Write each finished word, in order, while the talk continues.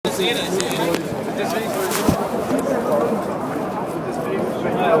Hey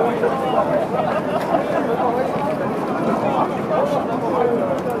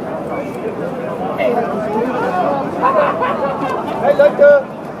Leute!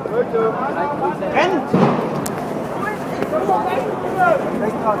 Leute! Rennt!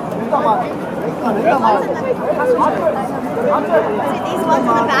 These ones in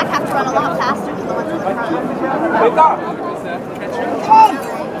the back have to run a lot faster than the ones in the front.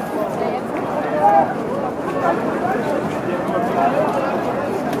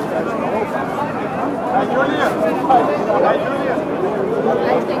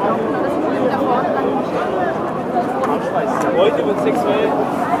 Heute wird sexuell.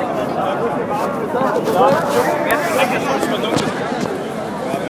 Ja, jetzt ist es schon dunkel.